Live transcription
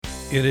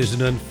It is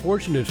an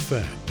unfortunate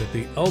fact that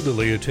the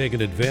elderly are taken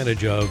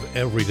advantage of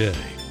every day.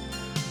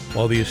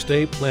 While the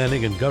estate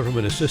planning and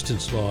government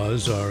assistance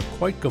laws are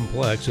quite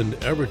complex and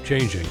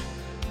ever-changing,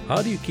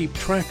 how do you keep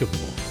track of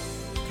them all?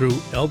 Through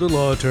elder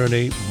law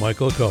attorney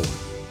Michael Cohen.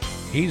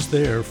 He's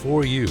there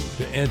for you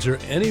to answer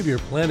any of your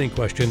planning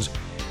questions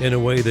in a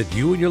way that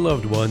you and your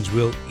loved ones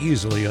will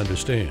easily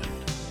understand.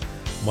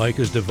 Mike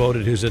has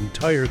devoted his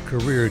entire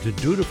career to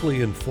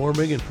dutifully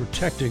informing and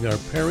protecting our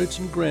parents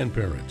and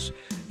grandparents,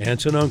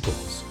 aunts and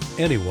uncles,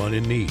 anyone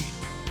in need.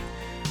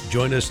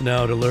 Join us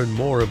now to learn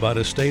more about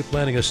estate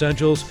planning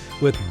essentials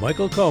with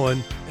Michael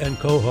Cohen and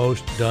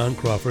co-host Don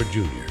Crawford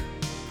Jr.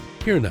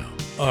 Here now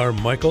are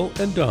Michael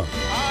and Don.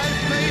 I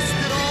faced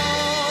it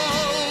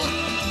all,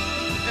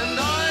 and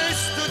I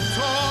stood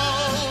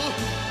tall,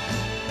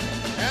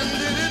 and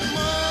did it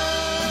my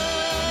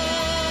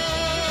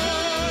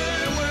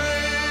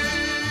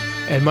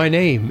way. And my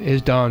name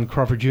is Don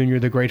Crawford Jr.,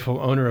 the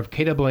grateful owner of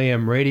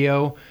KWAM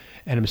Radio,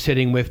 and I'm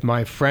sitting with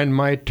my friend,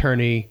 my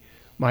attorney,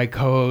 my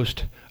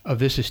co-host of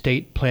this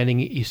estate planning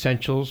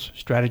essentials,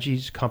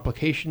 strategies,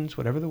 complications,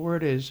 whatever the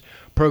word is,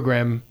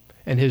 program,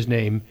 and his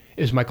name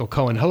is Michael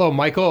Cohen. Hello,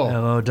 Michael.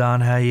 Hello, Don.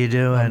 How you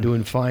doing? I'm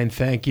doing fine,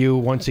 thank you.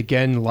 Once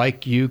again,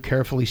 like you,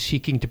 carefully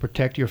seeking to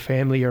protect your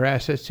family, your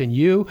assets, and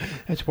you.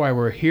 That's why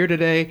we're here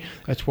today.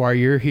 That's why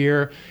you're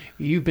here.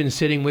 You've been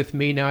sitting with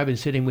me now. I've been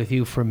sitting with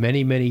you for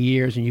many, many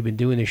years, and you've been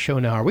doing this show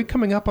now. Are we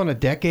coming up on a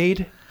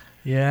decade?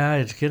 Yeah,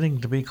 it's getting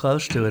to be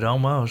close to it,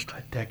 almost.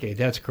 A decade,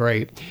 that's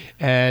great.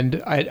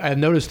 And I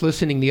noticed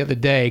listening the other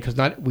day, because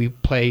we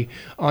play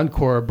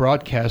encore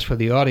broadcast for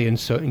the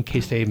audience, so in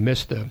case they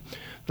missed the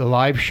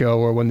live show,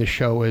 or when the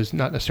show is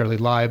not necessarily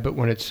live, but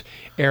when it's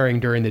airing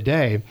during the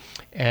day.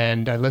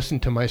 And I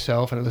listened to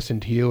myself and I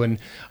listened to you, and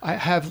I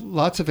have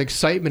lots of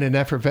excitement and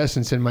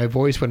effervescence in my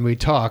voice when we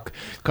talk,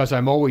 because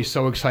I'm always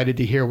so excited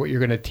to hear what you're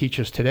going to teach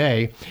us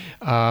today.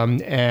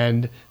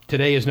 And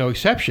today is no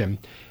exception.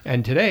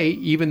 And today,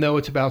 even though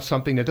it's about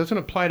something that doesn't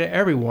apply to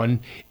everyone,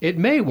 it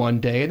may one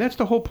day, and that's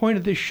the whole point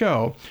of this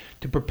show,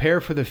 to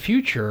prepare for the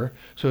future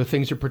so that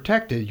things are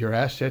protected, your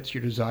assets,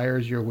 your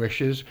desires, your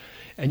wishes.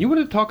 And you want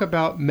to talk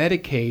about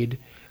Medicaid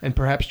and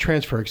perhaps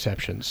transfer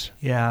exceptions.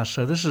 Yeah,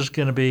 so this is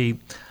going to be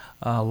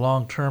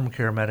long-term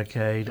care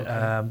Medicaid.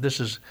 Okay. This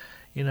is,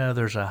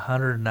 there's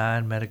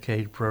 109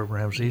 Medicaid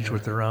programs, each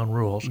with their own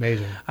rules.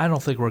 Amazing. I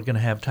don't think we're going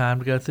to have time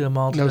to go through them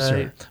all today. No,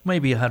 sir.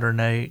 Maybe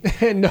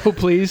 108. No,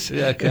 please.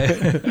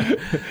 Okay.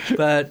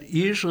 But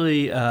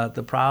usually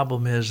the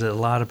problem is that a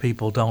lot of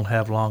people don't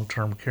have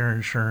long-term care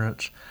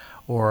insurance,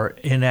 or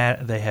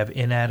they have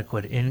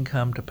inadequate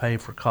income to pay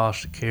for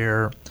cost of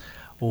care,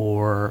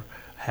 or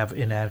have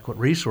inadequate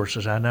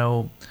resources. I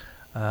know,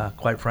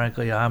 quite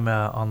frankly, I'm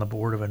on the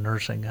board of a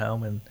nursing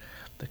home, and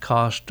the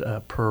cost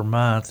per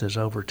month is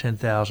over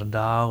 $10,000.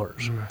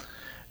 Mm.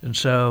 And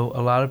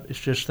so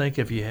it's just think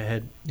if you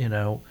had,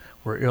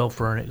 were ill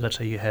for, let's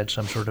say you had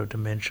some sort of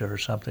dementia or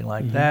something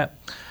like that,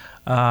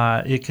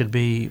 you could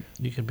be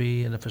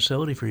in a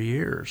facility for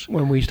years.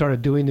 When we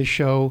started doing the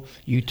show,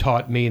 you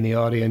taught me in the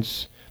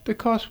audience the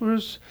cost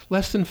was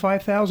less than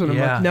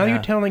 $5,000. Now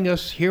you're telling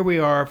us, here we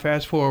are,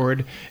 fast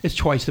forward, it's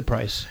twice the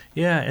price.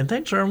 Yeah, and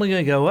things are only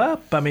going to go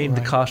up. I mean,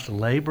 Right. The cost of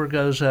labor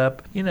goes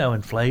up.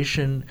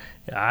 Inflation.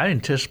 I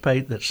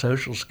anticipate that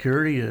Social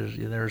Security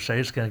they're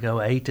saying it's going to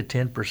go 8 to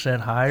 10%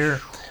 higher.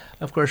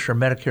 Of course, your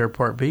Medicare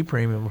Part B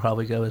premium will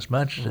probably go as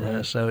much,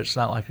 Right. So it's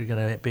not like you're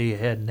going to be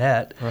ahead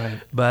net. Right.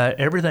 But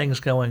everything's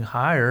going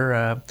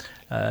higher.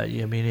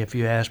 If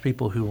you ask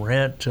people who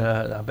rent,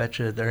 I bet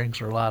you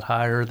things are a lot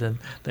higher than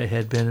they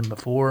had been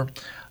before.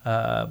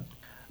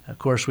 Of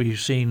course, we've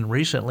seen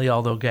recently,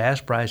 although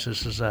gas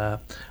prices were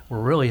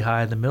really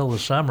high in the middle of the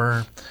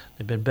summer,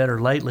 they've been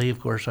better lately. Of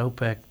course,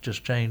 OPEC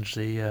just changed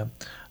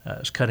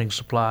is cutting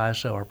supply,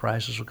 so our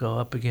prices will go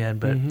up again.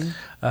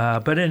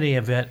 But in any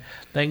event,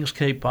 things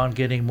keep on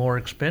getting more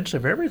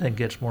expensive. Everything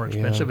gets more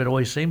expensive. Yeah. It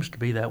always seems to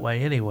be that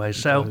way anyway.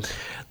 So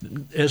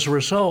as a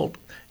result,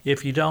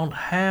 if you don't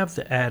have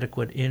the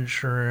adequate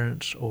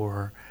insurance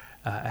or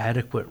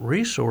adequate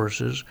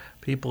resources,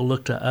 people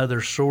look to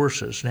other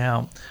sources.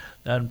 Now,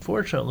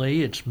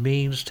 unfortunately, it's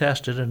means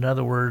tested. In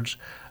other words,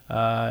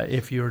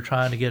 if you're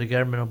trying to get a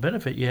governmental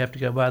benefit, you have to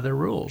go by their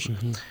rules.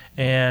 Mm-hmm.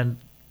 And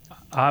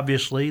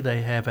obviously,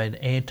 they have an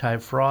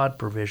anti-fraud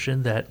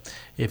provision that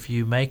if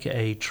you make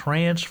a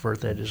transfer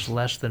that is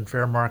less than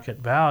fair market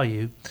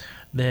value,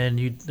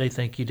 then they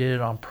think you did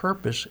it on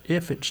purpose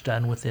if it's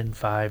done within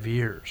 5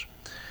 years.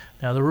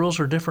 Now, the rules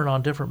are different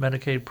on different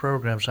Medicaid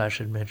programs, I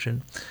should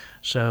mention.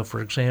 So,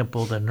 for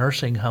example, the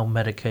nursing home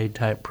Medicaid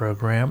type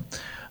program,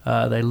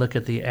 they look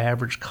at the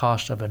average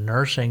cost of a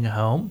nursing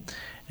home,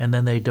 and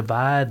then they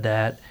divide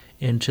that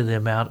into the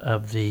amount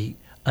of the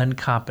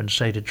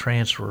uncompensated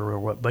transfer, or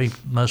what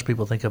most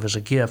people think of as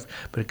a gift,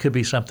 but it could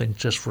be something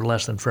just for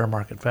less than fair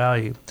market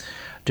value,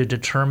 to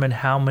determine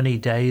how many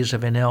days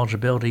of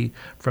ineligibility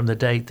from the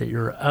date that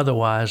you're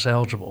otherwise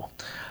eligible.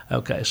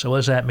 Okay, so what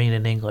does that mean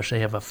in English? They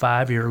have a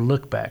 5-year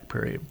look-back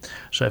period.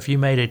 So if you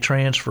made a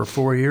transfer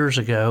 4 years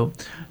ago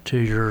to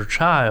your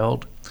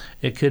child,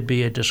 it could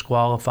be a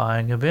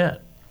disqualifying event.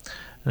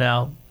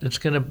 Now,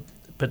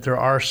 but there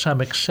are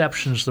some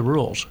exceptions to the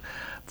rules.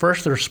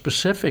 First, there are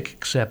specific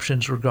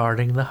exceptions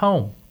regarding the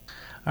home.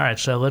 All right,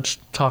 so let's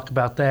talk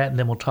about that, and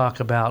then we'll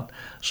talk about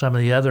some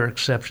of the other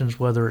exceptions,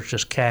 whether it's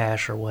just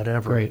cash or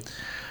whatever. Great.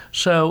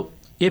 So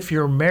if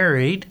you're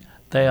married,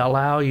 they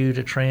allow you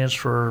to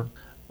transfer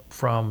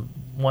from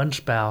one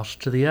spouse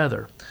to the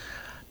other.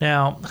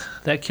 Now,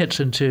 that gets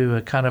into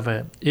a kind of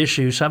an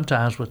issue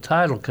sometimes with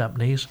title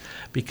companies,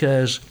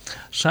 because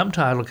some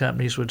title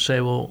companies would say,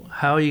 well,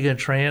 how are you going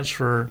to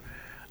transfer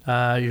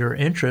your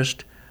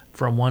interest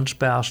from one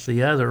spouse to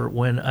the other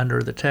when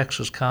under the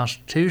Texas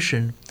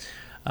Constitution,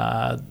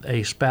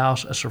 a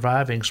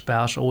surviving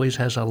spouse always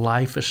has a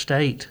life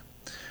estate.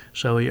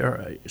 So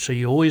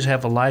you always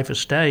have a life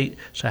estate,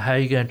 so how are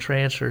you going to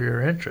transfer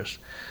your interest?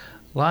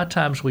 A lot of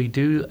times we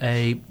do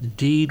a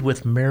deed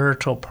with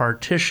marital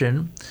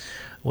partition.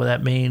 Well,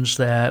 that means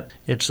that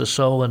it's the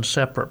sole and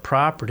separate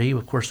property.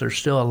 Of course, there's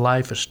still a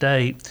life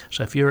estate.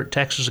 So if you're at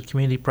Texas, a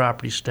community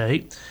property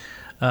state.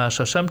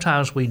 So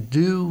sometimes we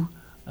do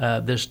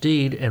this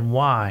deed, and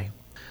why?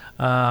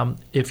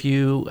 If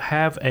you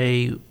have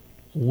a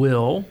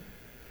will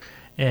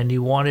and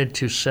you wanted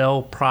to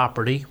sell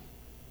property,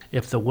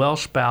 if the well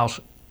spouse,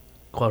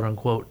 quote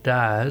unquote,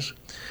 dies,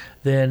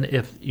 then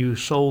if you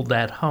sold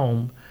that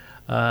home,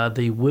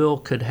 the will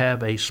could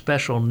have a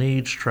special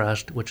needs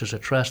trust, which is a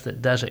trust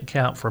that doesn't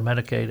count for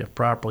Medicaid if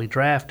properly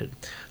drafted.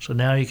 So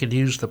now you could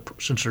use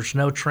since there's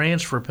no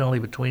transfer penalty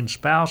between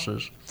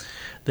spouses,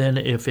 then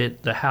if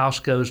the house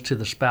goes to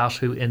the spouse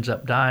who ends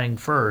up dying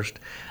first,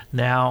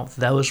 now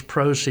those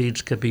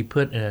proceeds could be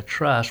put in a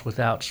trust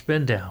without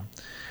spin down.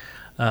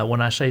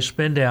 When I say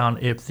spin down,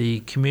 if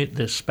the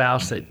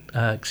spouse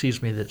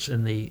that's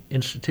in the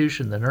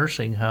institution, the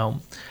nursing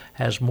home,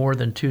 has more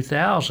than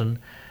 $2,000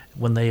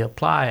 when they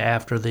apply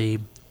after the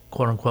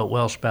quote-unquote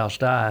well spouse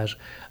dies,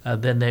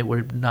 then they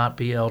would not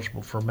be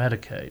eligible for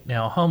Medicaid.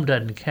 Now, a home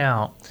doesn't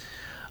count,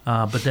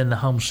 but then the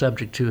home's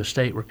subject to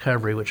estate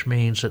recovery, which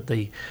means that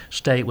the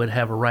state would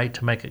have a right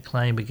to make a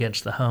claim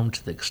against the home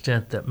to the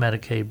extent that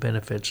Medicaid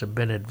benefits have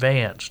been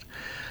advanced.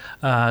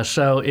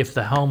 So if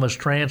the home is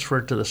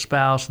transferred to the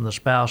spouse and the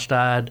spouse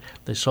died,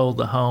 they sold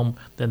the home,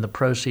 then the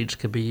proceeds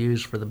could be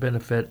used for the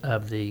benefit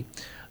of the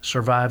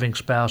surviving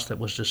spouse that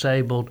was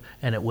disabled,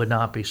 and it would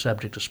not be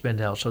subject to spin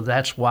down. So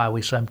that's why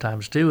we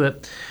sometimes do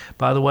it.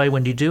 By the way,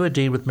 when you do a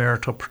deed with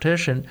marital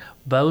partition,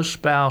 both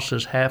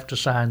spouses have to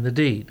sign the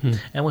deed.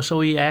 And so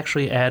we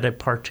actually add a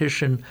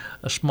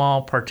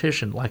small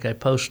partition, like a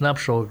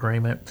postnuptial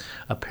agreement,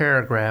 a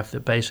paragraph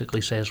that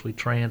basically says we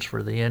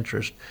transfer the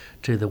interest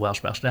to the well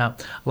spouse. Now,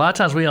 a lot of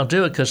times we don't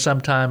do it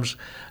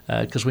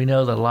because we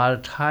know that a lot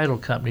of title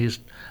companies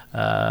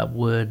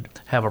would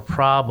have a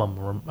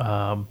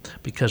problem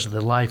because of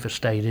the life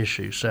estate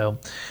issue. So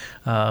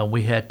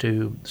we have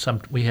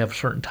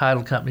certain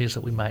title companies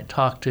that we might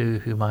talk to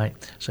who might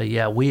say,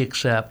 yeah, we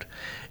accept.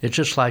 It's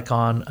just like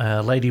on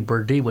Lady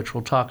Bird Deed, which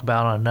we'll talk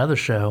about on another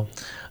show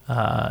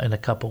in a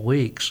couple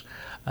weeks.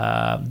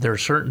 There are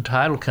certain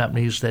title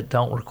companies that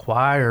don't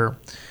require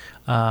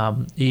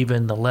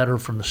even the letter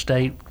from the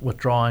state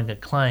withdrawing a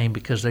claim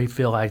because they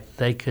feel like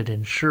they could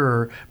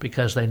insure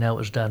because they know it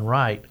was done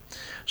right.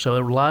 So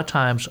a lot of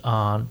times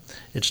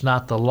it's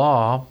not the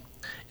law,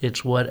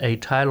 it's what a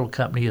title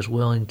company is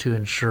willing to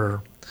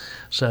insure.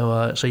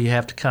 So you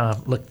have to kind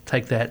of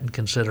take that in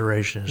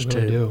consideration too.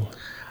 Really do.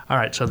 All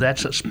right, so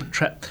that's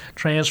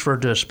transfer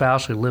to a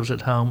spouse who lives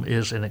at home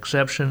is an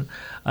exception.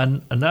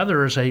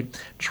 Another is a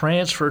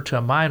transfer to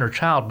a minor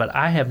child, but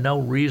I have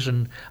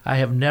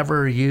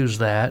never used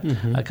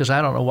that because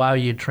I don't know why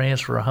you'd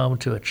transfer a home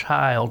to a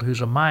child who's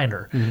a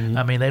minor.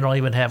 I mean, they don't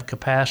even have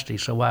capacity,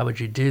 so why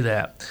would you do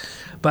that?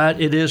 But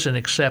it is an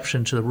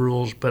exception to the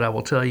rules, but I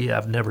will tell you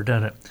I've never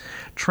done it.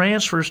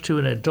 Transfers to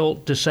an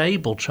adult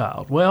disabled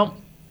child. Well,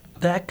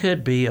 that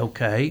could be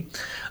okay.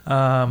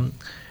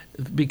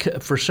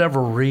 For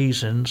several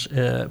reasons.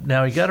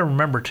 Now, you got to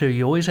remember, too,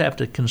 you always have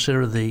to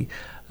consider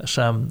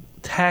some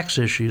tax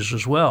issues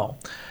as well.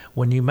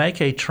 When you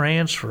make a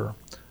transfer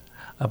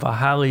of a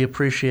highly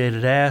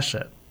appreciated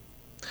asset,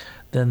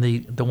 then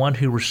the one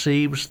who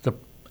receives the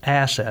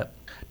asset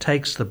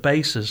takes the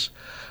basis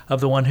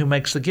of the one who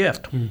makes the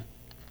gift.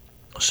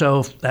 So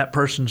if that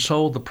person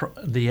sold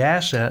the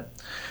asset,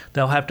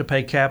 they'll have to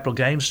pay capital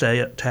gains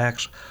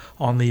tax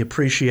on the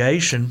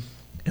appreciation,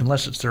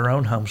 unless it's their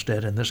own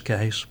homestead in this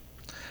case.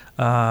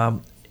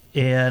 And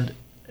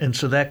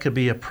so that could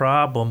be a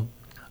problem,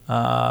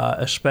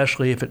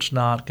 especially if it's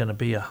not going to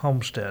be a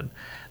homestead.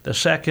 The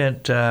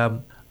second,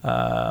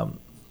 now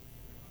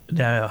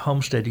a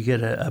homestead, you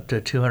get up to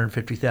a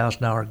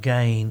 $250,000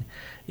 gain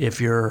if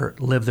you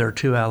live there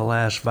 2 out of the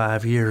last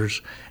 5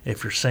 years.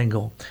 If you're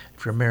single,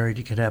 if you're married,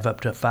 you can have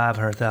up to a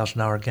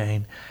 $500,000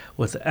 gain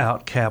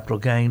without capital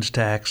gains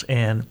tax.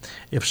 And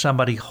if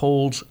somebody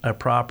holds a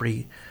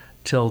property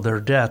till their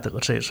death.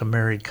 Let's say it's a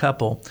married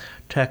couple.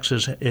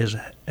 Texas is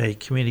a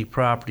community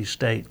property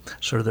state,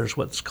 so there's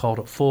what's called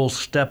a full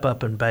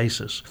step-up in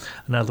basis.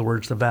 In other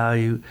words, the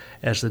value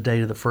as the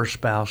date of the first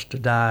spouse to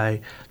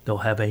die, they'll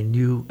have a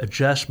new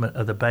adjustment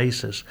of the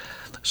basis.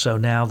 So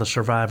now the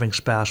surviving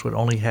spouse would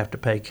only have to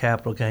pay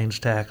capital gains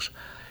tax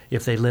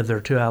if they lived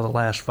there 2 out of the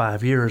last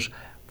 5 years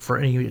for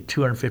any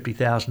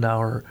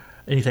 $250,000,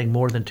 anything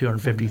more than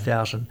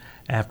 $250,000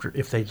 after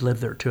if they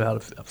lived there 2 out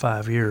of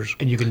 5 years.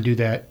 And you can do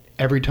that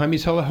every time you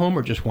sell a home,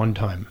 or just one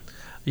time?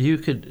 You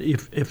could,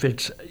 if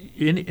it's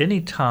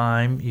any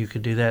time, you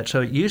could do that.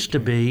 So it used to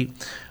be,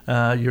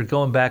 you're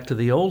going back to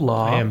the old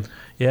law. I am.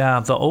 Yeah,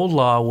 the old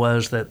law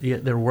was that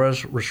there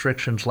was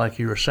restrictions, like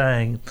you were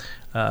saying.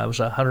 It was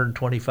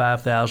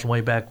 125,000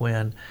 way back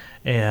when,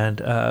 and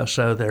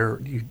so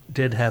there you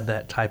did have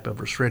that type of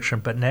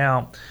restriction. But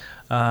now,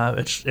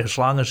 it's as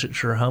long as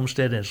it's your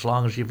homestead and as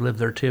long as you've lived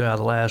there 2 out of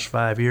the last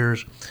 5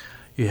 years,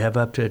 you have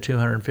up to a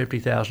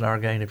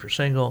 $250,000 gain if you're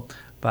single,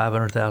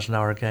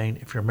 $500,000 gain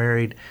if you're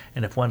married,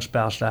 and if one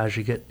spouse dies,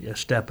 you get a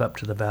step up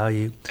to the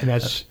value. And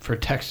that's for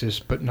Texas,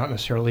 but not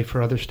necessarily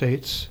for other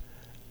states?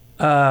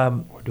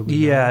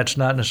 It's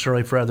not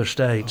necessarily for other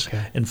states.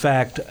 Okay. In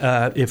fact,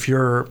 if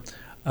you're,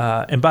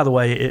 and by the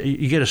way,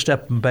 you get a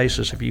step in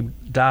basis if you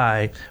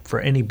die for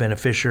any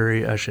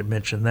beneficiary. I should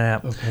mention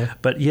that. Okay.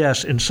 But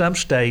yes, in some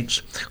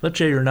states, let's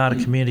say you're not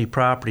a community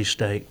property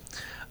state,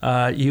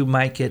 you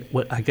might get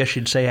what I guess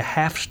you'd say a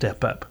half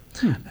step up.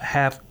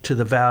 Half to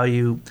the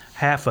value,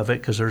 half of it,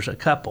 because there's a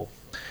couple.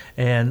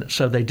 And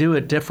so they do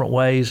it different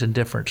ways in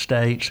different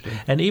states,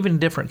 and even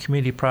different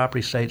community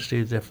property states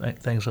do different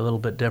things a little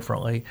bit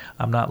differently.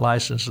 I'm not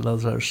licensed in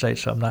those other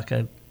states, so I'm not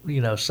going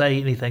to say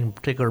anything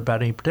particular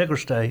about any particular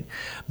state,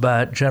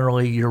 but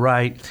generally you're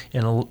right.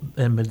 In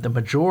the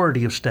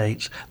majority of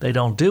states, they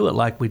don't do it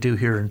like we do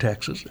here in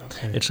Texas.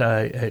 Okay. It's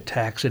a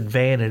tax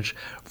advantage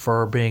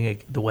for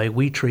being the way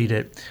we treat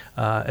it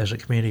as a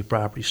community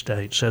property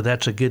state. So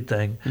that's a good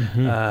thing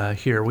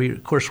here.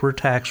 Of course, we're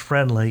tax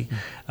friendly,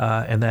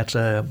 and that's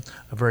a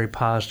very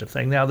positive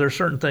thing. Now, there are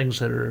certain things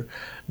that are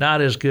not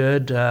as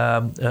good.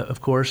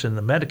 Of course, in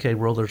the Medicaid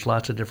world, there's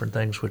lots of different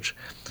things which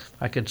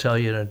I could tell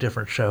you in a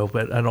different show,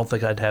 but I don't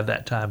think I'd have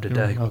that time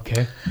today.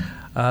 Okay.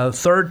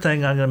 Third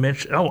thing I'm going to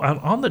mention,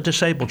 on the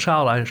disabled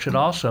child, I should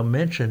also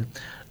mention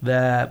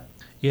that,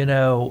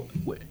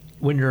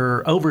 when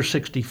you're over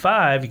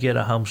 65, you get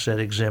a homestead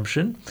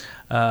exemption,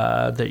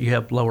 that you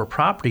have lower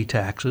property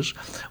taxes.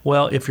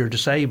 Well, if you're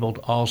disabled,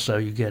 also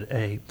you get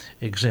a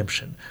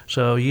exemption.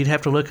 So you'd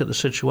have to look at the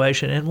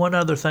situation. And one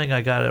other thing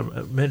I got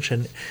to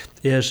mention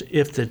is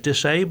if the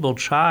disabled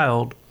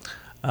child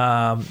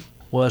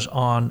was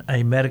on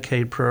a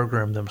Medicaid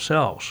program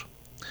themselves,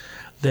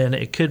 then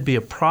it could be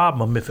a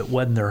problem if it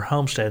wasn't their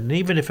homestead. And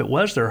even if it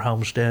was their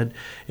homestead,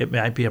 it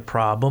might be a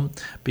problem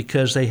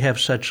because they have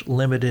such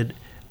limited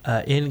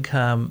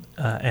income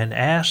and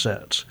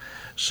assets.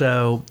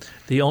 So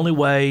the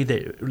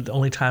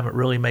only time it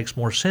really makes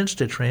more sense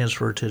to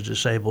transfer to a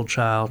disabled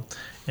child,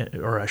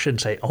 or I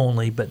shouldn't say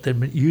only, but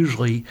then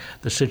usually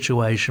the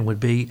situation would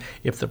be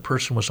if the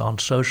person was on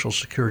Social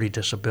Security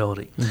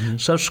disability. Mm-hmm.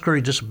 Social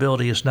Security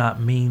disability is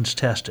not means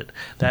tested.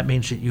 That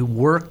means that you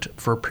worked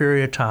for a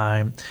period of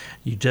time,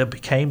 you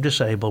became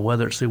disabled,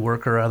 whether it's through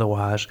work or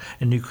otherwise,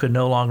 and you could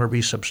no longer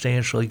be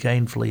substantially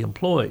gainfully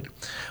employed.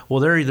 Well,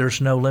 there's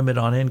no limit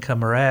on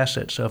income or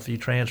assets, so if you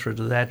transfer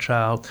to that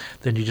child,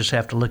 then you just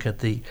have to look at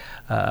the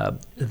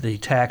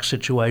tax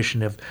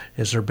situation.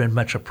 Has there been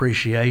much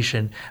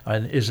appreciation,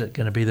 and is it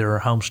going to be their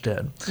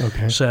homestead?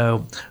 Okay.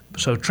 So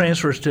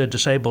transfers to a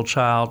disabled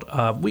child.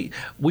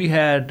 We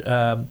had.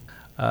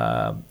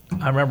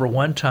 I remember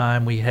one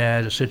time we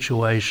had a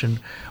situation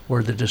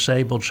where the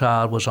disabled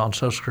child was on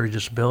Social Security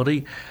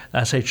disability.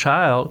 I say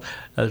child.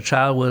 The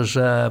child was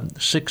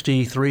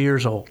 63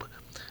 years old.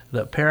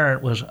 The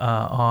parent was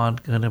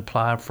going to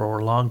apply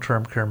for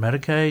long-term care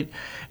Medicaid,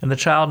 and the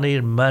child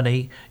needed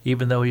money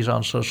even though he's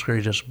on Social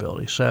Security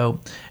disability. So,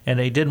 and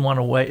they didn't want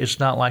to wait. It's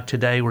not like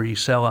today where you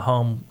sell a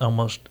home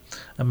almost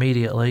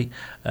immediately.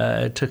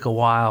 It took a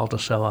while to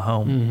sell a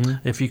home,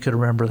 if you could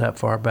remember that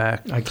far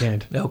back. I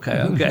can't.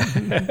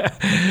 Okay.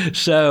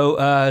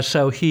 So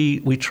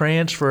we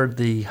transferred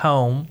the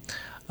home.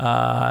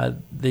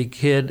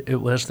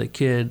 It was the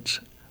kid's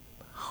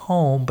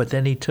home, but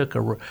then he took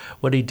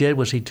what he did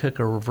was he took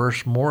a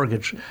reverse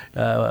mortgage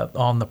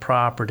on the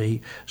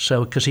property.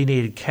 So because he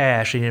needed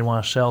cash, he didn't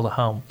want to sell the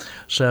home.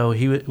 So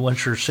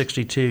once you're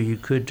 62, you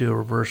could do a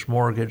reverse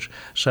mortgage.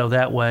 So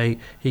that way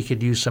he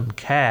could use some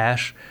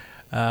cash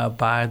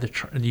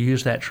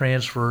use that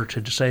transfer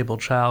to disabled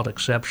child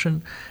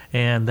exception,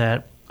 and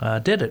that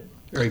did it.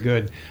 Very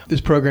good. This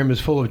program is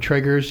full of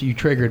triggers. You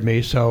triggered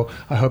me, so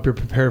I hope you're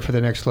prepared for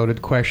the next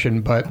loaded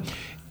question. But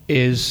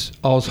is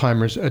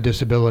Alzheimer's a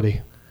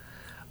disability?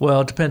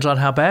 Well, it depends on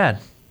how bad.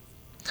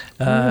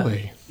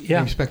 Really? Yeah.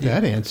 I expect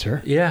that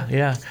answer.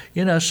 Yeah.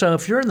 So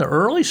if you're in the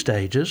early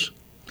stages,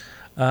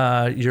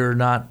 you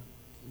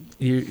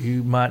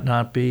might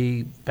not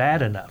be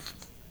bad enough.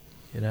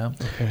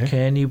 Okay.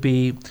 Can you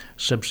be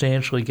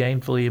substantially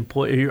gainfully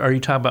employed? Are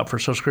you talking about for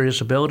Social Security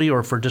disability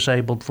or for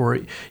disabled for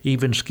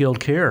even skilled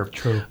care?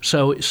 True.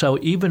 So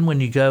even when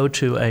you go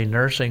to a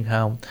nursing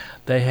home,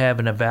 they have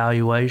an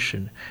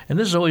evaluation. And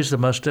this is always the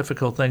most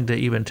difficult thing to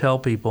even tell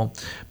people,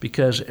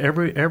 because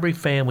every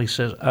family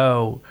says,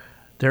 oh,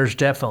 there's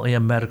definitely a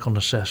medical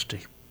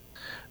necessity.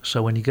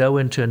 So when you go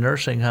into a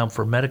nursing home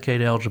for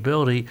Medicaid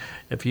eligibility,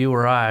 if you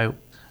or I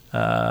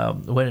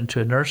went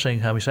into a nursing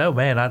home, you say, oh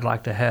man, I'd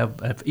like to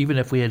have, even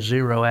if we had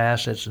zero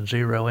assets and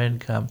zero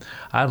income,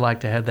 I'd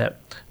like to have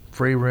that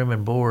free room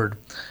and board.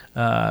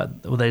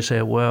 They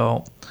say,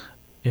 well,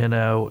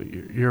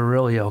 you're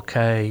really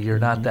okay. You're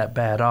not that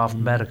bad off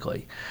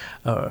medically.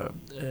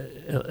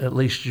 At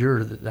least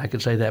I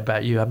could say that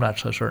about you. I'm not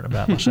so certain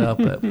about myself.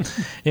 But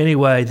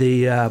anyway,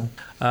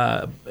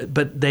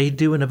 but they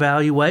do an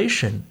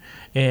evaluation.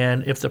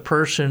 And if the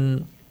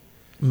person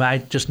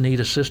might just need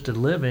assisted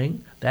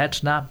living,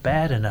 that's not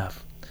bad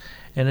enough.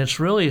 And it's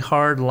really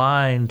hard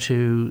line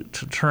to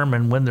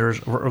determine when there's,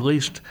 or at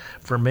least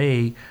for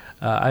me,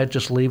 I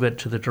just leave it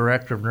to the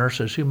director of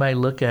nurses, who may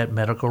look at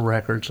medical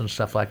records and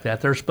stuff like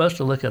that. They're supposed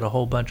to look at a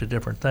whole bunch of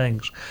different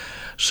things.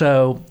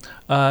 So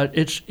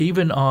it's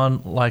even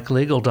on like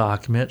legal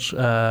documents,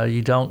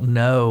 you don't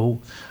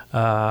know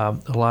a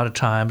lot of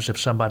times if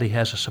somebody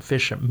has a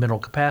sufficient mental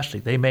capacity.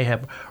 They may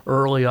have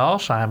early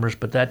Alzheimer's,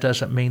 but that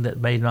doesn't mean that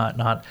may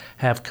not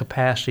have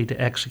capacity to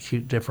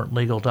execute different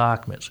legal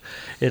documents.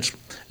 And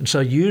so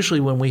usually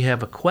when we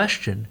have a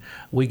question,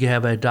 we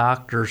have a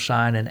doctor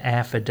sign an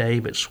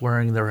affidavit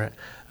swearing there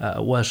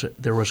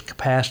was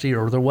capacity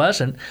or there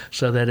wasn't,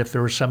 so that if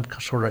there was some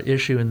sort of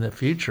issue in the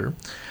future.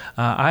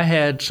 I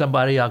had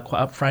somebody,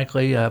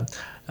 frankly,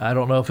 I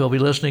don't know if he'll be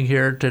listening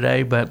here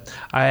today, but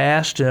I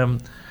asked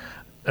him,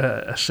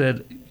 I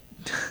said,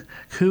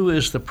 who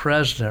is the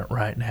president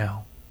right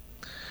now?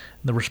 And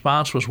the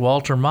response was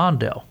Walter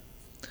Mondale.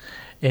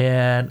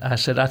 And I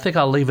said, I think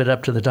I'll leave it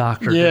up to the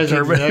doctor. Yes,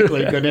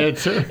 exactly. Good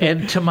answer.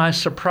 And to my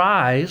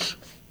surprise,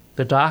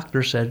 the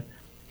doctor said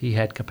he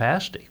had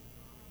capacity.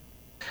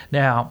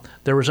 Now,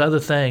 there was other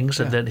things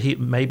that he,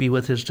 maybe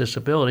with his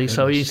disability,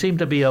 so he seemed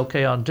to be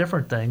okay on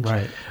different things.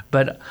 Right.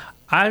 But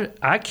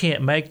I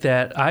can't make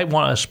that. I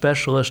want a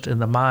specialist in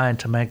the mind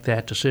to make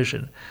that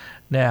decision.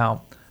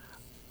 Now,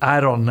 I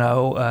don't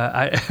know.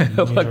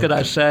 What could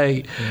I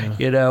say?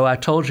 Yeah. I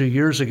told you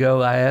years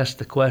ago, I asked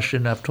the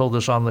question, I've told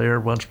this on the air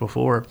once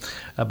before,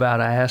 I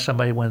asked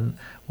somebody when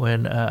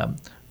there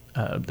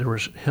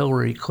was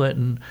Hillary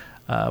Clinton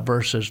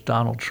versus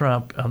Donald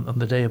Trump on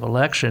the day of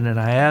election, and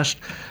I asked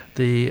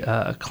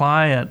the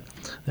client,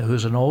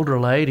 who's an older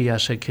lady, I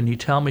said, can you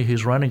tell me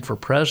who's running for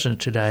president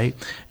today?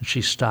 And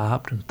she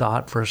stopped and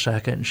thought for a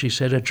second, and she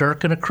said, a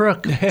jerk and a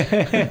crook.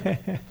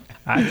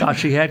 I thought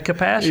she had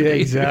capacity. Yeah,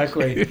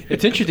 exactly.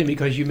 It's interesting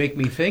because you make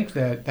me think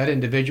that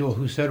individual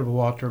who said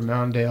Walter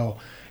Mondale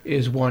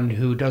is one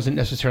who doesn't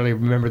necessarily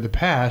remember the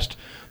past,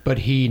 but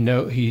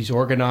he's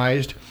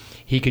organized.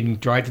 He can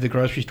drive to the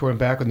grocery store and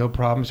back with no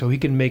problem, so he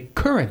can make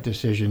current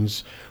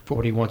decisions for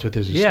what he wants with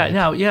his estate.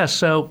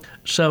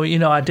 So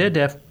I did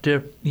have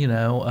to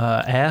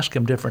ask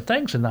him different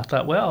things, and I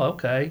thought, well,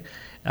 okay,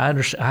 I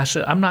understand. I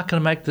said, I'm not going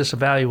to make this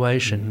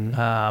evaluation.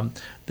 Mm-hmm.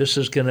 This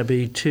is going to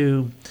be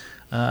too.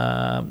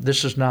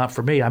 This is not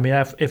for me. I mean,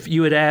 if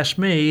you had asked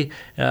me,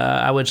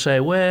 I would say,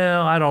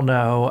 well, I don't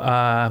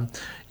know.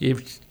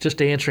 If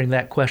just answering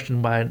that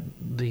question by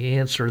the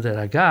answer that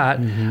I got,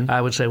 I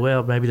would say,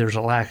 well, maybe there's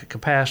a lack of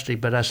capacity.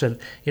 But I said,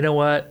 you know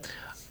what?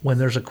 When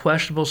there's a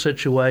questionable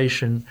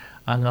situation,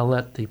 I'm going to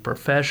let the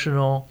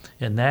professional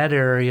in that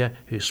area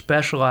who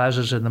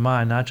specializes in the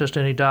mind, not just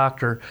any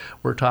doctor,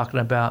 we're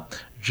talking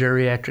about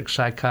geriatric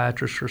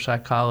psychiatrist or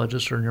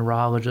psychologist or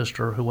neurologist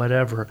or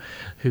whatever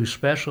who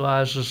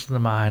specializes in the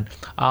mind,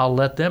 I'll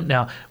let them.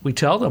 Now, we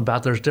tell them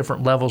about there's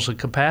different levels of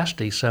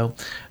capacity. So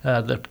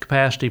the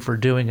capacity for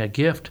doing a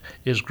gift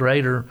is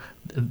greater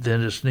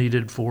than is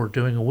needed for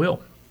doing a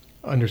will.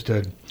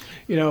 Understood.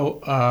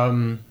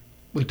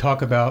 We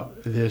talk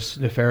about this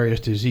nefarious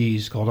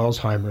disease called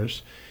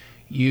Alzheimer's.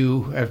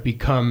 You have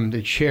become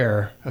the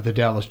chair of the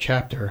Dallas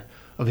chapter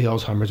of the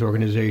Alzheimer's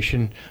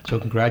organization. So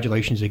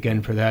congratulations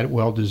again for that.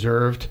 Well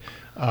deserved.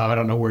 I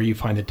don't know where you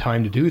find the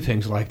time to do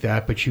things like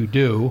that, but you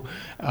do.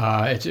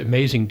 It's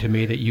amazing to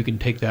me that you can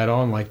take that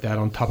on like that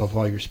on top of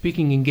all your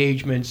speaking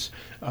engagements,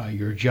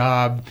 your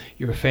job,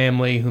 your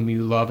family, whom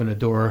you love and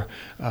adore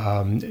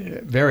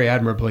very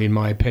admirably, in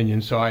my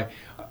opinion. So I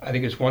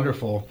think it's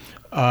wonderful.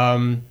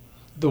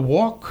 The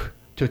walk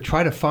to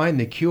try to find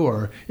the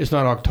cure is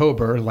not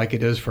October like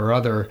it is for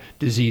other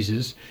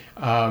diseases.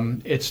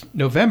 It's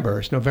November.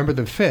 It's November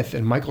the 5th,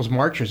 and Michael's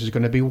Marchers is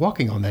going to be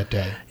walking on that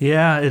day.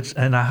 Yeah,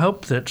 and I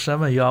hope that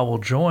some of y'all will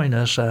join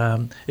us.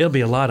 It'll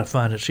be a lot of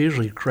fun. It's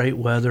usually great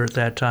weather at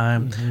that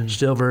time,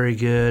 still very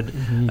good.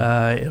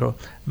 It'll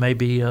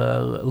maybe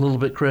a little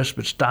bit crisp.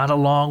 It's not a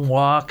long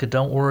walk.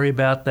 Don't worry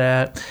about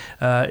that.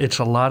 It's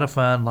a lot of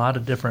fun, a lot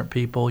of different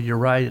people. You're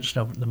right. It's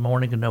the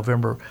morning of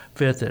November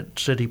 5th at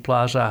City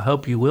Plaza. I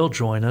hope you will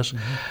join us.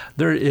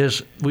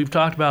 We've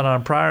talked about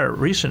on prior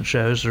recent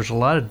shows, there's a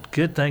lot of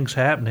good things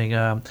happening.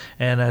 And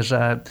as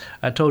I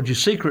told you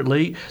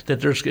secretly,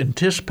 that there's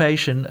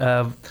anticipation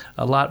of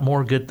a lot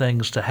more good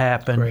things to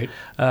happen.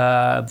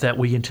 That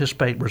we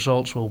anticipate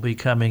results will be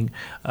coming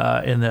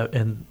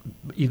in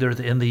either at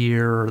the end of the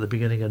year or the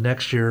beginning of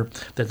next year,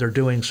 that they're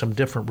doing some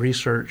different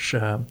research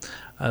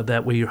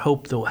that we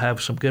hope they'll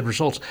have some good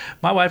results.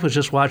 My wife was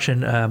just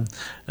watching a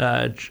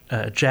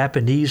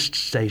Japanese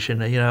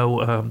station.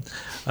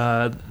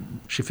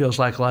 She feels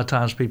like a lot of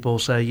times people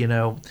say,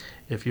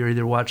 if you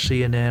either watch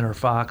CNN or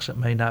Fox, it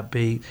may not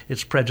be,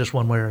 it's prejudiced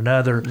one way or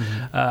another.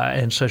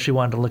 And so she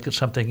wanted to look at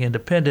something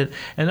independent.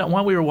 And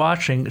while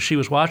she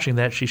was watching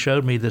that, she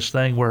showed me this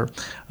thing where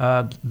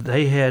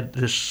they had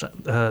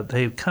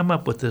they've come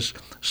up with this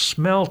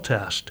smell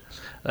test.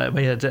 I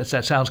mean, that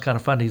sounds kind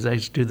of funny. They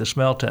do the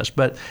smell test,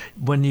 but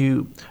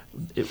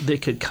they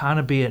could kind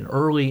of be an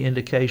early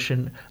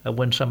indication of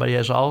when somebody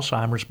has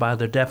Alzheimer's by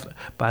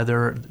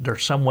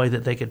there's some way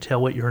that they could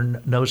tell what you're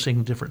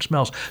noticing different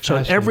smells. So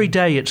every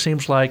day it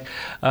seems like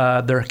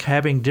they're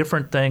having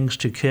different things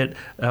to get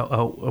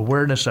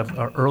awareness of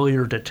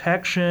earlier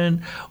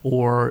detection,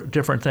 or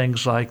different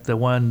things like the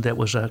one that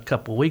was a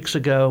couple weeks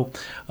ago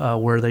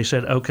where they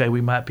said, okay,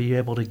 we might be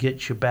able to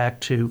get you back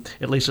to,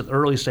 at least at the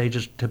early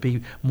stages, to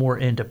be more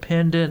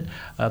independent.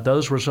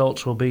 Those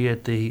results will be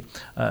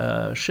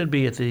should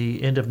be at the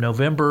end of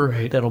November.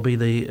 Right.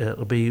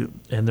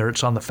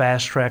 It's on the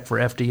fast track for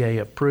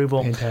FDA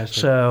approval.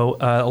 Fantastic. So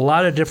a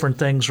lot of different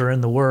things are in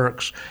the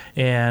works,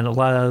 and a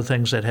lot of other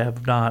things that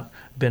have not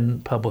been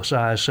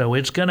publicized. So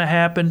it's going to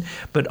happen,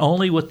 but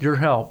only with your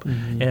help.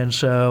 And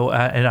so,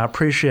 and I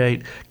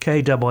appreciate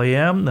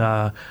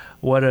KAAM.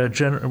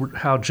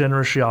 How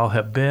generous y'all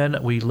have been.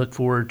 We look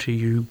forward to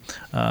you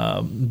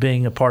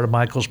being a part of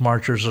Michael's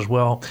Marchers as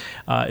well.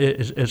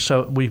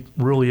 So we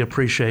really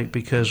appreciate,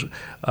 because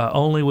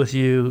only with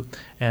you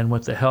and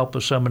with the help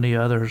of so many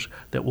others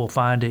that we'll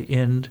find an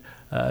end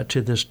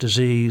to this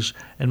disease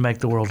and make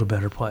the world a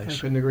better place.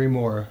 I couldn't agree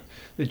more.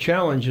 The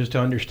challenge is to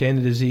understand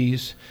the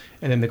disease,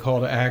 and then the call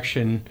to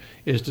action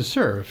is to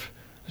serve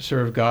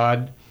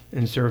God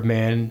and serve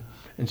man,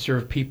 and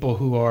serve people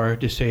who are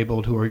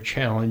disabled, who are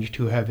challenged,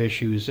 who have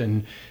issues,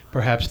 and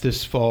perhaps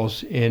this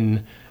falls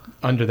in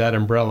under that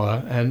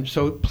umbrella. And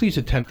so please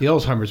attend the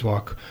Alzheimer's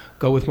Walk.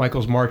 Go with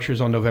Michael's Marchers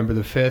on November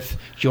the 5th.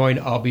 Join.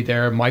 I'll be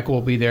there. Michael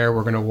will be there.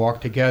 We're going to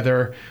walk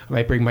together. I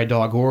might bring my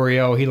dog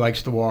Oreo. He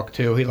likes to walk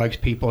too. He likes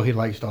people. He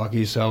likes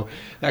doggies. So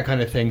that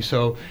kind of thing.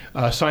 So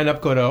sign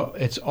up.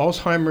 It's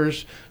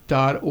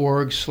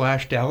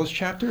Alzheimer's.org/Dallas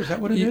chapter. Is that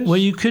what it is? Well,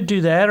 you could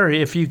do that, or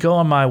if you go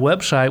on my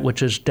website,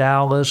 which is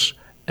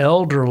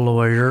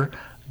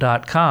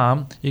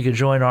DallasElderLawyer.com, you can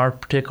join our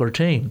particular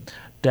team,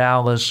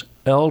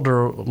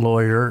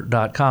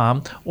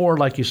 DallasElderLawyer.com, or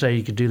like you say,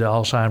 you could do the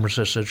Alzheimer's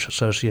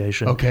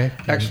Association. Okay,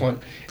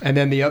 excellent. And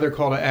then the other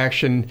call to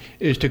action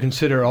is to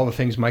consider all the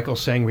things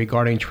Michael's saying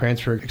regarding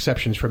transfer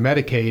exceptions for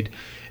Medicaid.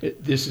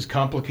 This is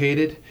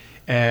complicated,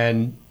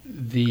 and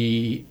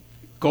the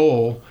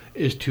goal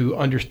is to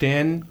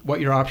understand what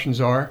your options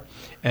are,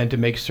 and to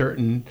make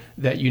certain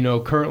that you know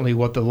currently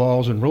what the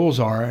laws and rules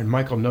are, and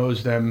Michael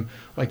knows them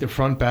like the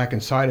front, back,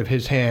 and side of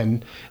his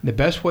hand. And the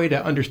best way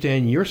to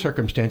understand your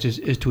circumstances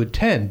is to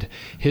attend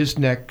his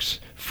next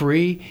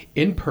free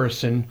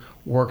in-person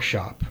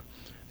workshop.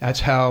 That's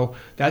how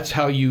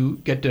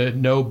you get to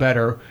know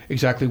better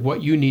exactly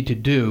what you need to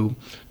do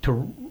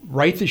to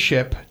right the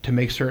ship, to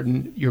make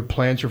certain your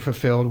plans are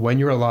fulfilled when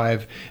you're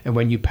alive and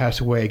when you pass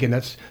away. Again,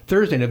 that's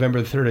Thursday,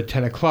 November the 3rd at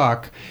 10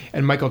 o'clock.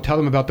 And Michael, tell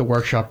them about the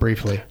workshop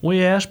briefly.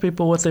 We ask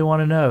people what they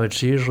want to know.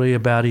 It's usually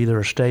about either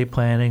estate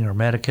planning or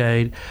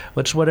Medicaid.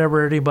 It's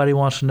whatever anybody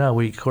wants to know.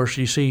 Of course,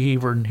 you see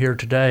even here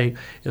today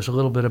is a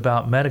little bit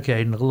about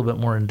Medicaid and a little bit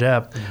more in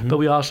depth. But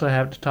we also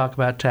have to talk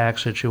about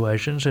tax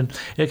situations, and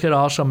it could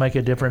also make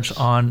a difference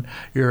on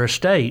your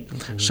estate.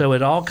 So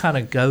it all kind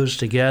of goes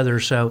together.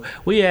 So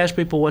we ask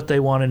people what they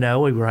want to know.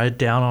 We write it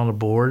down on the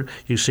board.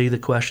 You see the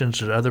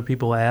questions that other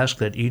people ask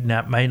that you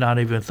may not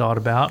even thought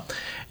about.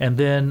 And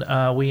then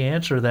we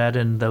answer that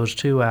in those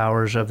 2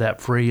 hours of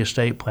that free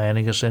estate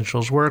planning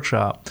essentials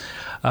workshop.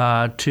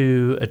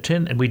 To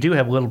attend, and we do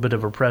have a little bit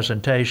of a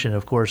presentation,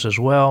 of course, as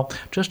well,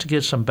 just to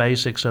get some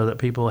basics so that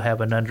people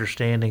have an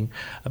understanding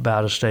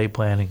about estate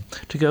planning.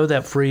 To go to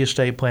that free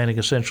estate planning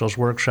essentials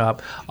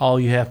workshop, all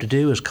you have to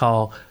do is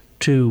call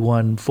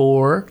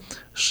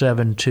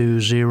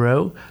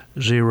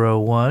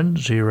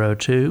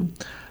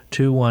 214-720-0102,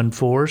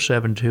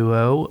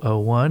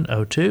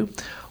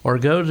 214-720-0102, or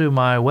go to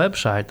my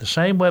website, the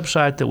same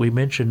website that we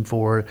mentioned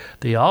for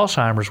the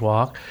Alzheimer's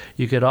Walk.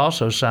 You could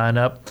also sign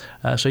up,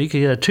 so you could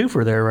get a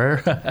twofer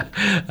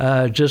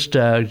there, just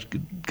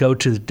go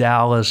to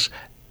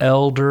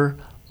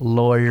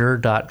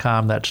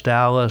DallasElderLawyer.com. That's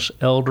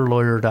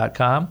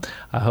DallasElderLawyer.com.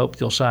 I hope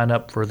you'll sign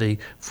up for the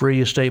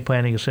free estate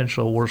planning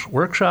essential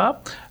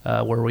workshop,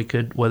 where we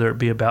could, whether it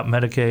be about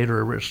Medicaid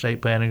or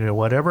estate planning or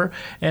whatever.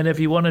 And if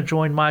you want to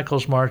join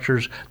Michael's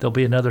Marchers, there'll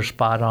be another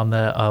spot on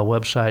the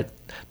website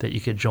that you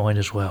could join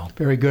as well.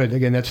 Very good.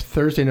 Again, that's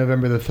Thursday,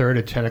 November the 3rd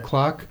at 10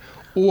 o'clock,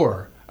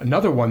 or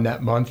another one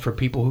that month for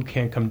people who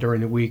can't come during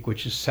the week,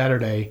 which is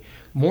Saturday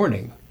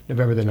morning,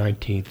 November the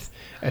 19th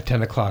at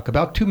 10 o'clock.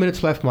 About 2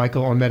 minutes left,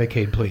 Michael, on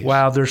Medicaid, please.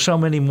 Wow, there's so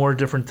many more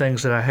different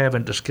things that I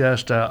haven't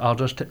discussed. I'll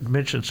just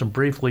mention some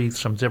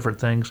different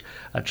things.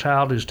 A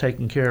child who's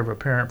taken care of a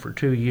parent for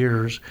 2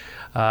 years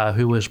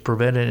who was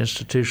prevented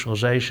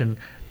institutionalization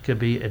could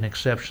be an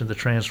exception to the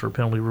transfer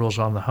penalty rules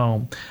on the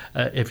home.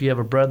 If you have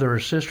a brother or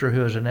sister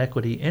who has an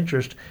equity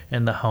interest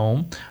in the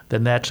home,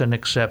 then that's an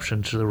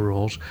exception to the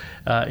rules.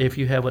 If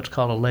you have what's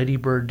called a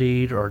ladybird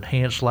deed or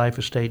enhanced life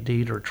estate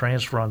deed or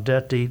transfer on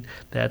death deed,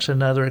 that's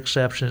another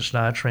exception. It's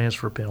not a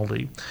transfer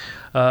penalty.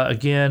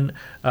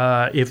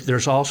 If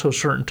there's also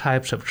certain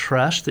types of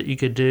trust that you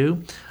could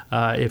do.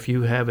 If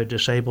you have a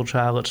disabled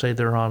child, let's say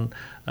they're on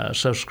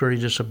Social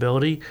Security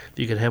disability,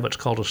 you could have what's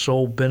called a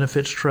sole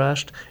benefits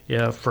trust.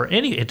 For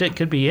it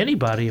could be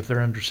anybody if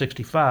they're under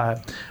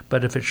 65,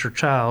 but if it's your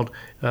child,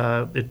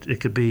 it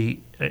could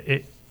be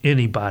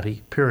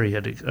anybody,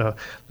 period.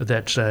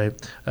 That's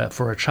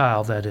for a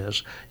child, that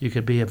is. You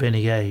could be of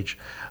any age.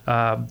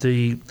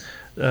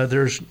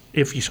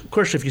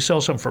 If you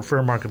sell something for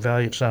fair market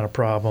value, it's not a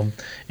problem.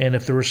 And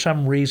if there was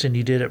some reason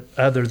you did it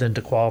other than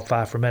to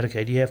qualify for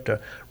Medicaid, you have to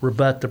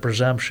rebut the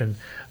presumption.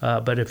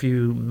 But if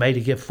you made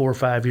a gift 4 or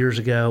 5 years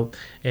ago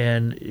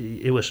and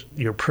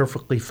you're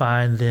perfectly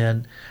fine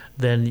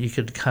then you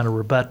could kind of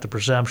rebut the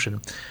presumption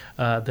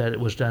that it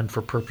was done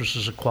for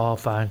purposes of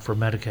qualifying for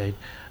Medicaid.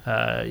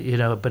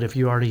 But if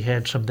you already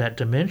had some of that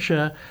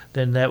dementia,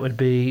 then that would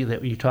be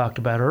that you talked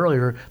about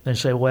earlier. Then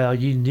say, well,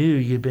 you knew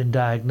you'd been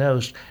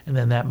diagnosed, and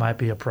then that might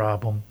be a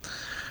problem.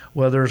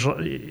 Well, there's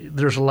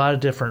a lot of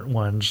different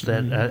ones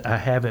that I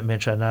haven't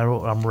mentioned. I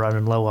know I'm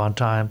running low on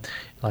time.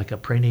 Like a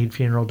pre-need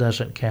funeral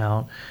doesn't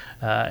count.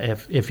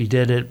 If you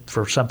did it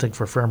for something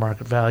for fair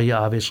market value,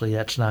 obviously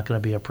that's not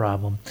going to be a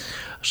problem.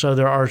 So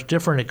there are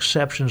different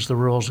exceptions to the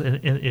rules,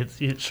 and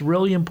it's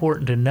really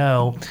important to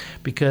know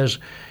because,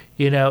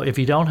 if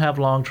you don't have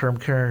long-term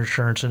care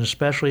insurance, and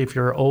especially if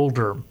you're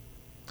older,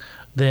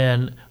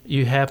 then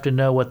you have to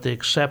know what the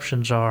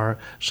exceptions are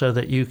so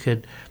that you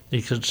could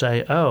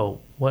say, oh,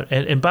 what?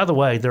 And by the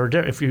way, there are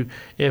if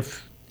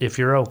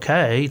you're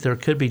okay, there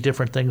could be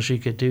different things you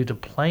could do to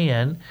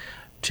plan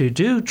to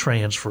do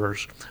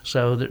transfers.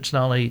 So it's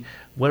not only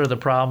what are the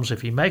problems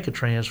if you make a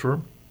transfer,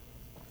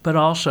 but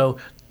also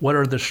what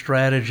are the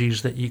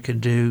strategies that you can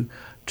do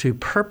to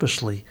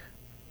purposely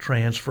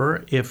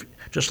transfer. If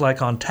just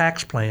like on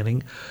tax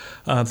planning,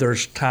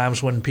 there's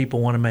times when people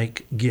want to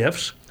make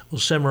gifts. Well,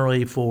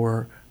 similarly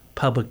for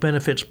public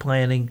benefits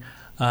planning,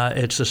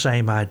 it's the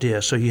same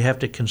idea. So you have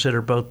to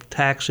consider both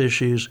tax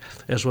issues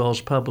as well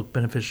as public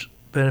benefits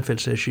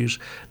issues.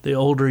 The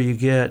older you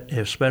get,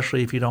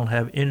 especially if you don't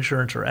have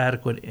insurance or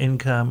adequate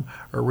income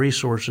or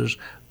resources,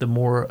 the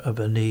more of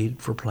a need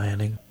for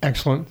planning.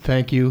 Excellent.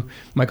 Thank you.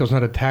 Michael's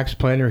not a tax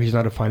planner. He's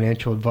not a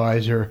financial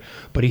advisor,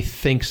 but he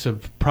thinks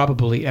of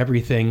probably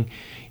everything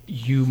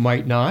you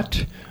might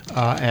not,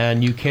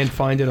 and you can't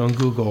find it on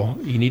Google.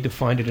 You need to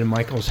find it in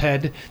Michael's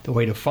head. The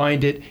way to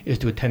find it is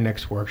to attend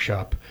next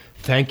workshop.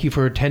 Thank you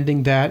for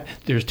attending that.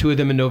 There's 2 of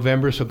them in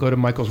November, so go to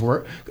Michael's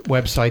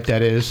website,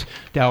 that is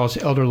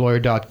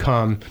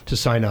DallasElderLawyer.com, to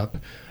sign up.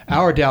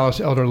 Our Dallas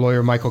Elder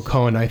Lawyer, Michael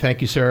Cohen. I thank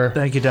you, sir.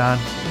 Thank you, Don.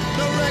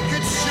 The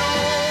record shows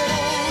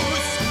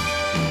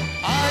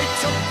I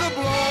took the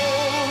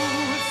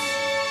blows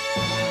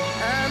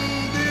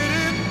and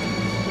did it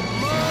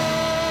my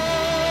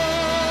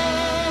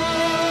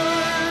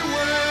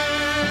way.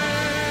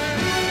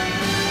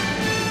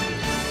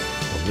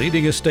 A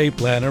leading estate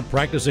planner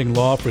practicing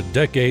law for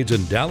decades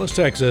in Dallas,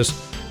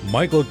 Texas,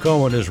 Michael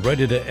Cohen is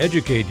ready to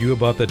educate you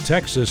about the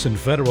Texas and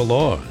federal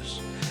laws.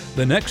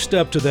 The next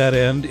step to that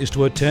end is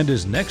to attend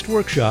his next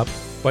workshop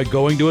by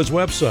going to his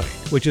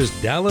website, which is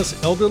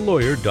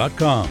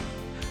DallasElderLawyer.com.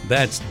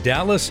 That's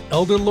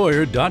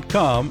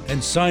DallasElderLawyer.com,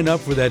 and sign up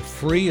for that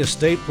free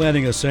estate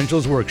planning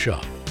essentials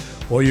workshop.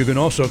 Or you can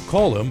also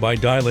call him by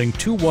dialing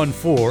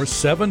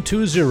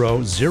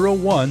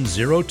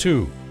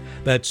 214-720-0102.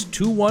 That's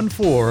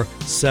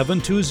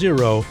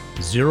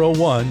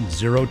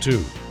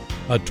 214-720-0102.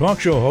 A talk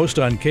show host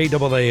on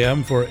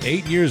KAAM for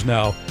 8 years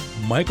now,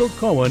 Michael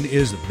Cohen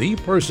is the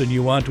person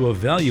you want to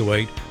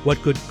evaluate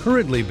what could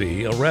currently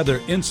be a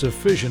rather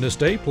insufficient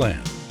estate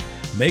plan.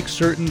 Make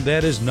certain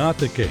that is not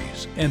the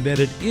case and that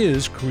it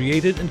is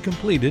created and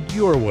completed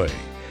your way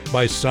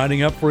by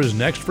signing up for his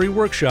next free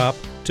workshop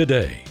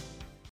today.